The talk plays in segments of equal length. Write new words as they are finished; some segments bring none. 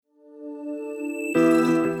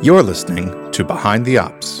You're listening to Behind the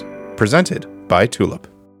Ops, presented by Tulip.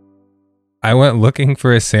 I went looking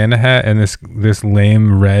for a Santa hat, and this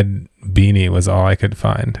lame red beanie was all I could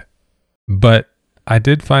find. But I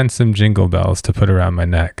did find some jingle bells to put around my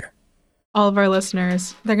neck. All of our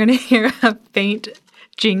listeners, they're going to hear a faint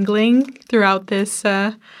jingling throughout this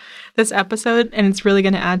episode, and it's really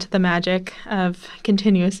going to add to the magic of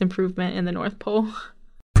continuous improvement in the North Pole.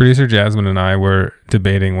 Producer Jasmine and I were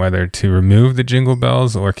debating whether to remove the jingle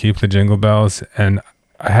bells or keep the jingle bells, and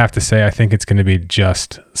I have to say I think it's going to be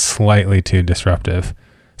just slightly too disruptive.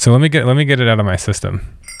 So let me get it out of my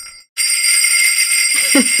system.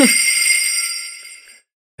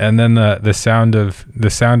 And then the sound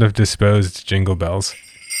of disposed jingle bells.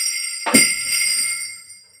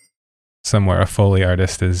 Somewhere a Foley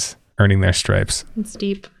artist is earning their stripes. It's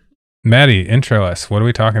deep. Maddie, intro us. What are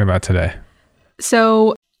we talking about today?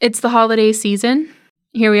 So it's the holiday season.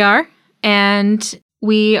 Here we are. And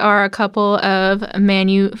we are a couple of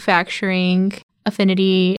manufacturing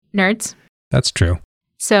affinity nerds. That's true.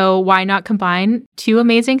 So why not combine two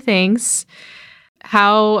amazing things?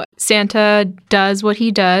 How Santa does what he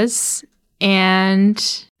does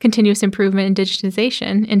and continuous improvement and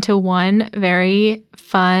digitization into one very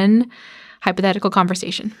fun hypothetical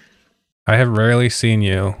conversation. I have rarely seen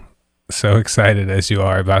you so excited as you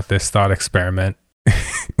are about this thought experiment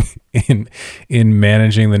in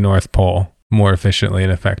managing the North Pole more efficiently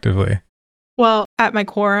and effectively. Well, at my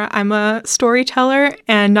core, I'm a storyteller,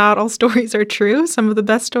 and not all stories are true. Some of the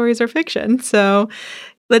best stories are fiction. So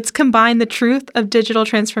let's combine the truth of digital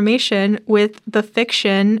transformation with the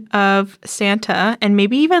fiction of Santa, and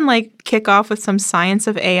maybe even kick off with some science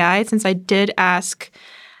of AI, since I did ask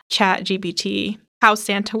ChatGPT how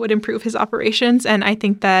Santa would improve his operations, and I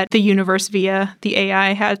think that the universe via the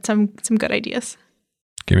AI had some good ideas.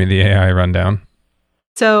 Give me the AI rundown.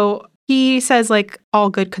 So he says, like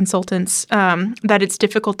all good consultants, that it's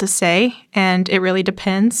difficult to say, and it really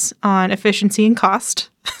depends on efficiency and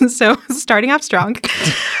cost. So starting off strong.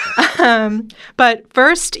 But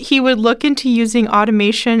first, he would look into using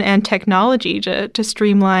automation and technology to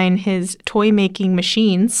streamline his toy-making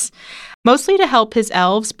machines, mostly to help his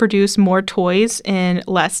elves produce more toys in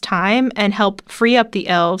less time and help free up the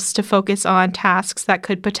elves to focus on tasks that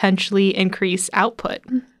could potentially increase output.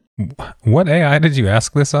 What AI did you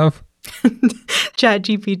ask this of?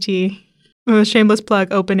 ChatGPT. Shameless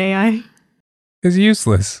plug, OpenAI. It's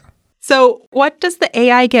useless. So what does the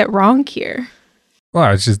AI get wrong here?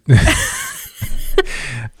 Well, it's just...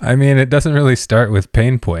 I mean, it doesn't really start with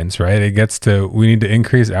pain points, right? It gets to, we need to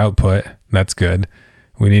increase output. That's good.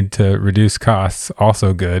 We need to reduce costs.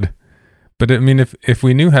 Also good. But I mean, if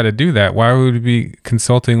we knew how to do that, why would we be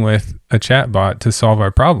consulting with a chatbot to solve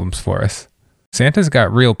our problems for us? Santa's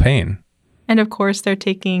got real pain. And of course, they're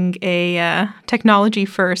taking a technology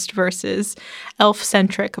first versus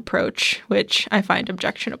elf-centric approach, which I find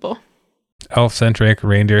objectionable. Elf-centric,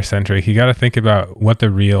 reindeer-centric. You got to think about what the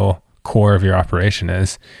real core of your operation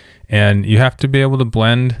is. And you have to be able to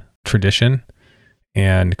blend tradition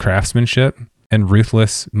and craftsmanship and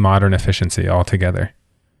ruthless modern efficiency all together.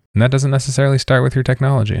 And that doesn't necessarily start with your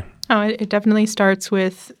technology. Oh, it definitely starts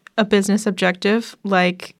with a business objective,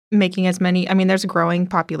 like making as many, I mean, there's a growing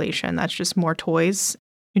population. That's just more toys.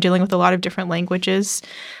 You're dealing with a lot of different languages.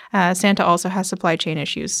 Santa also has supply chain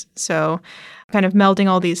issues. So kind of melding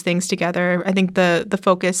all these things together, I think the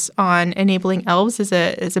focus on enabling elves is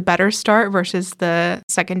a better start versus the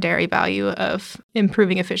secondary value of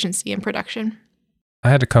improving efficiency and production. I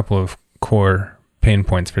had a couple of core pain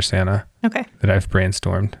points for Santa that I've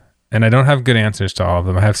brainstormed. And I don't have good answers to all of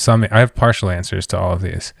them. I have partial answers to all of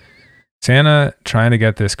these. Santa trying to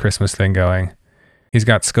get this Christmas thing going, he's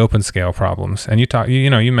got scope and scale problems. And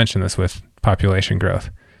you mentioned this with population growth.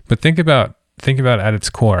 But think about at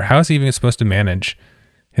its core, how is he even supposed to manage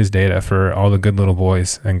his data for all the good little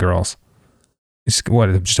boys and girls?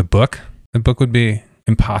 Just a book? The book would be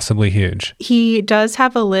impossibly huge. He does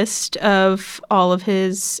have a list of all of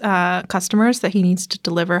his customers that he needs to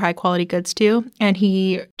deliver high quality goods to, and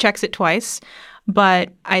he checks it twice.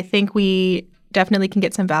 But I think we definitely can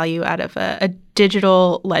get some value out of a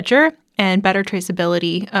digital ledger and better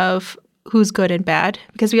traceability of who's good and bad,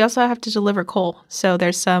 because we also have to deliver coal. So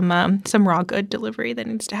there's some raw good delivery that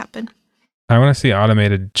needs to happen. I want to see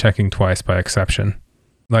automated checking twice by exception.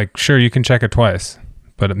 Like, sure, you can check it twice,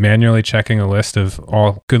 but manually checking a list of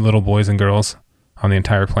all good little boys and girls on the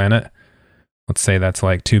entire planet, let's say that's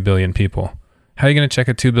like 2 billion people. How are you going to check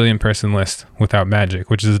a 2 billion person list without magic,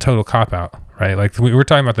 which is a total cop-out, right? Like, we're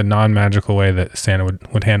talking about the non-magical way that Santa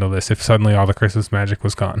would handle this if suddenly all the Christmas magic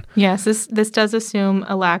was gone. Yes, this does assume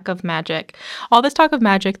a lack of magic. All this talk of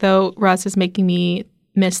magic, though, Russ, is making me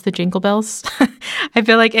miss the jingle bells. I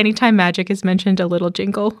feel like anytime magic is mentioned, a little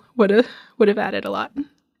jingle would have added a lot.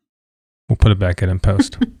 We'll put it back in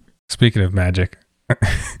post. Speaking of magic.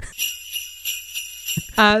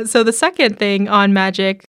 So the second thing on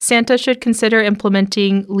magic, Santa should consider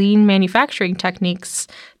implementing lean manufacturing techniques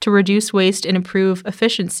to reduce waste and improve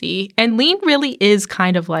efficiency. And lean really is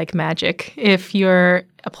kind of like magic if you're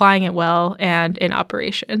applying it well and in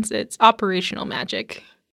operations. It's operational magic.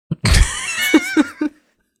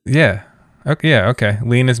 Yeah. Okay. Yeah. Okay.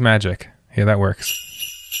 Lean is magic. Yeah, that works.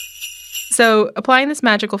 So applying this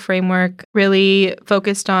magical framework really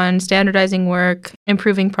focused on standardizing work,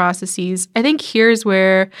 improving processes. I think here's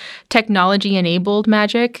where technology-enabled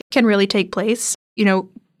magic can really take place. You know,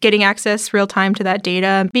 getting access real time to that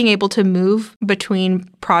data, being able to move between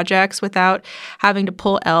projects without having to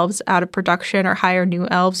pull elves out of production or hire new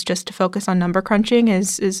elves just to focus on number crunching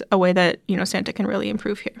is a way that, you know, Santa can really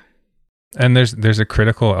improve here. And there's a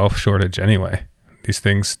critical elf shortage anyway. These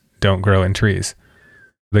things don't grow in trees.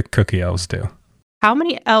 The cookie elves do. How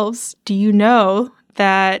many elves do you know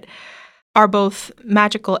that are both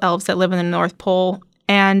magical elves that live in the North Pole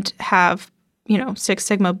and have, you know, Six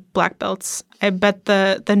Sigma black belts? I bet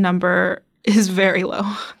the number is very low.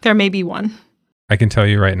 There may be one. I can tell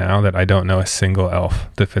you right now that I don't know a single elf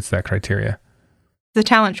that fits that criteria. The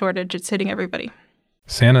talent shortage, it's hitting everybody.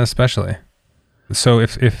 Santa especially. So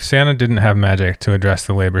if Santa didn't have magic to address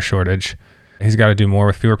the labor shortage, he's got to do more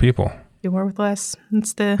with fewer people. Do more with less. And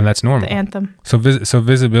that's normal. The anthem. So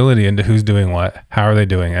visibility into who's doing what, how are they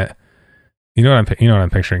doing it? You know what I'm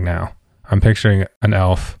picturing now. I'm picturing an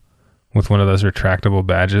elf with one of those retractable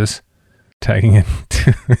badges tagging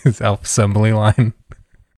into his elf assembly line.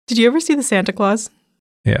 Did you ever see the Santa Claus?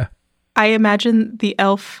 Yeah. I imagine the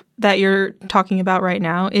elf that you're talking about right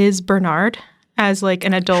now is Bernard as like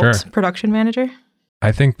an adult production manager.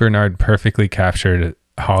 I think Bernard perfectly captured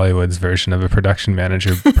Hollywood's version of a production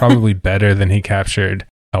manager, probably better than he captured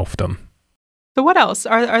elfdom. So what else?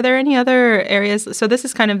 Are there any other areas? So this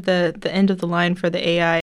is kind of the end of the line for the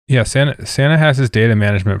AI. Yeah, Santa has his data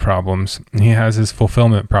management problems. He has his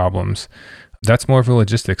fulfillment problems. That's more of a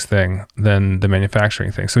logistics thing than the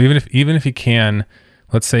manufacturing thing. So even if he can,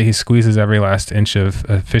 let's say he squeezes every last inch of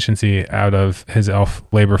efficiency out of his elf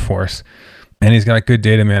labor force, and he's got good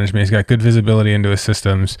data management, he's got good visibility into his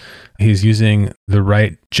systems, he's using the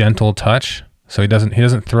right gentle touch, so he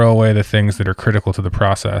doesn't throw away the things that are critical to the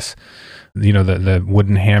process. You know, the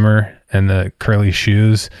wooden hammer and the curly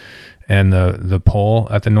shoes and the pole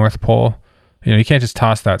at the North Pole. You know, you can't just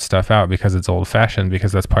toss that stuff out because it's old fashioned,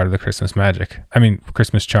 because that's part of the Christmas magic. I mean,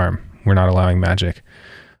 Christmas charm. We're not allowing magic.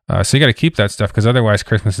 So you got to keep that stuff, because otherwise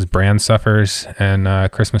Christmas's brand suffers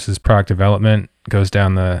and Christmas's product development goes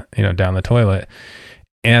down the toilet,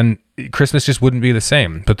 and Christmas just wouldn't be the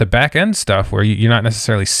same. But the back end stuff where you're not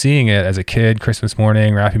necessarily seeing it as a kid, Christmas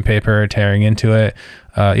morning, wrapping paper, tearing into it.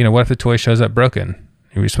 What if the toy shows up broken?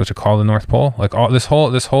 Are we supposed to call the North Pole? Like all this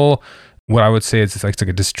whole, what I would say is it's like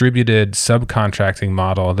a distributed subcontracting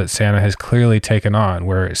model that Santa has clearly taken on,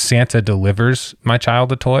 where Santa delivers my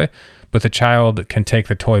child a toy, but the child can take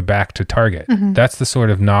the toy back to Target. Mm-hmm. That's the sort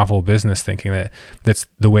of novel business thinking that's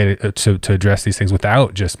the way to address these things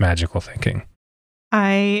without just magical thinking.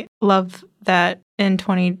 I love that in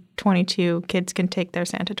 2022, kids can take their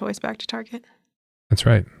Santa toys back to Target. That's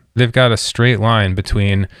right. They've got a straight line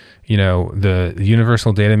between, the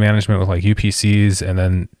universal data management with like UPCs and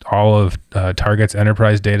then all of Target's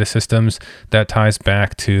enterprise data systems that ties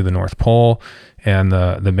back to the North Pole and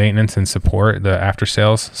the maintenance and support, the after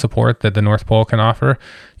sales support that the North Pole can offer.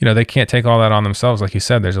 They can't take all that on themselves. Like you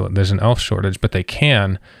said, there's an elf shortage, but they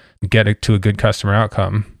can get it to a good customer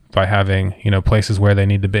outcome by having, places where they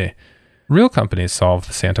need to be. Real companies solve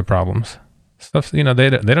the Santa problems. Stuff, they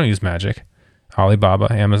don't use magic. Alibaba,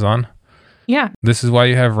 Amazon. Yeah. This is why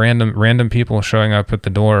you have random people showing up at the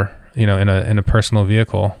door, in a personal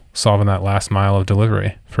vehicle, solving that last mile of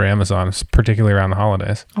delivery for Amazon, particularly around the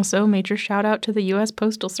holidays. Also, major shout out to the U.S.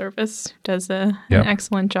 Postal Service. Does an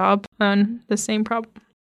excellent job on the same problem.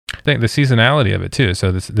 I think the seasonality of it too.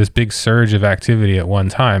 So this big surge of activity at one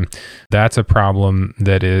time, that's a problem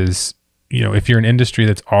that is, if you're an industry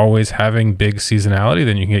that's always having big seasonality,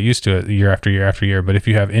 then you can get used to it year after year after year. But if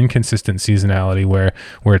you have inconsistent seasonality where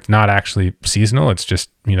it's not actually seasonal, it's just,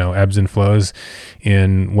 ebbs and flows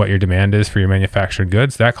in what your demand is for your manufactured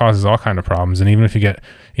goods, that causes all kind of problems. And even if you get,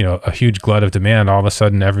 a huge glut of demand, all of a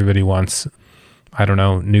sudden everybody wants,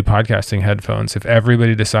 new podcasting headphones. If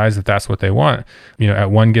everybody decides that that's what they want,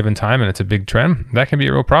 at one given time, and it's a big trend, that can be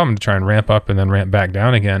a real problem to try and ramp up and then ramp back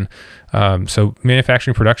down again. So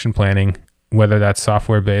manufacturing production planning whether that's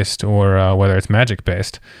software based or whether it's magic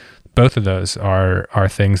based. Both of those are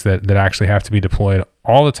things that actually have to be deployed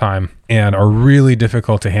all the time and are really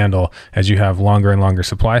difficult to handle as you have longer and longer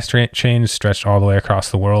supply chains stretched all the way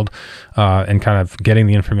across the world, and kind of getting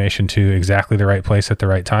the information to exactly the right place at the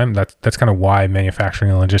right time. That's kind of why manufacturing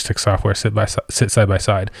and logistics software sit side by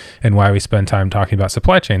side, and why we spend time talking about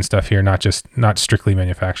supply chain stuff here, not strictly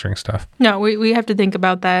manufacturing stuff. No, we have to think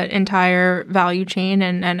about that entire value chain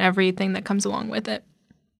and everything that comes along with it.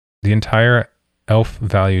 The entire ELF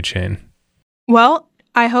value chain. Well,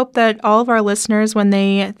 I hope that all of our listeners, when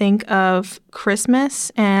they think of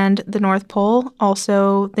Christmas and the North Pole,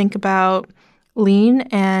 also think about lean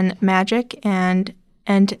and magic and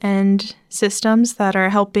end-to-end systems that are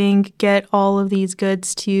helping get all of these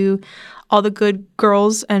goods to all the good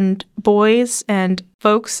girls and boys and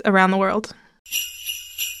folks around the world.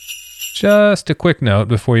 Just a quick note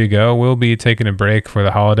before you go, we'll be taking a break for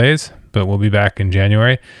the holidays, but we'll be back in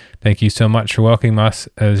January. Thank you so much for welcoming us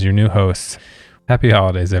as your new hosts. Happy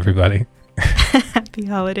holidays, everybody. Happy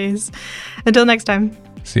holidays. Until next time.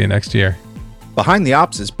 See you next year. Behind the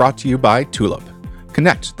Ops is brought to you by Tulip.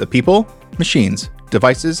 Connect the people, machines,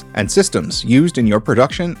 devices, and systems used in your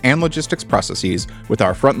production and logistics processes with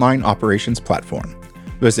our frontline operations platform.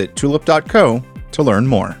 Visit tulip.co to learn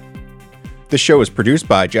more. This show is produced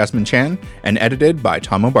by Jasmine Chan and edited by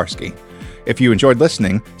Tom Obarski. If you enjoyed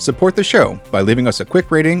listening, support the show by leaving us a quick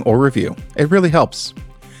rating or review. It really helps.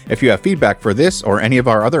 If you have feedback for this or any of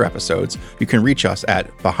our other episodes, you can reach us at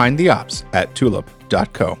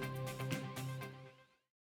behindtheops@tulip.co.